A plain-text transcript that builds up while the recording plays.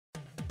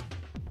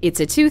It's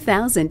a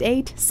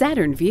 2008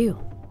 Saturn VUE.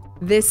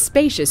 This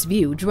spacious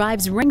VUE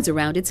drives rings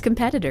around its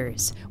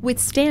competitors with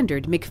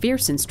standard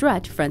McPherson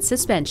strut front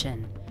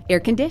suspension, air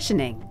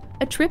conditioning,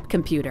 a trip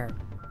computer,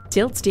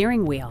 tilt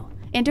steering wheel,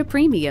 and a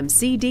premium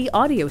CD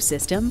audio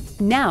system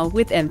now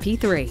with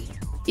MP3.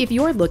 If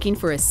you're looking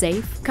for a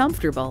safe,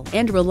 comfortable,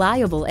 and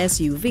reliable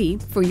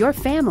SUV for your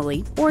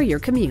family or your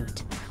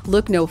commute,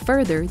 look no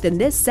further than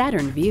this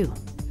Saturn VUE.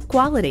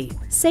 Quality,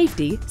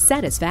 safety,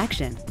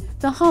 satisfaction,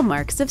 the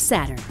hallmarks of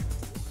Saturn.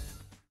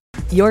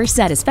 Your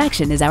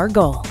satisfaction is our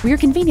goal. We're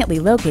conveniently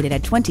located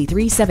at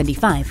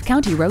 2375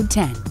 County Road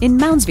 10 in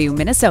Mounds View,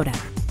 Minnesota.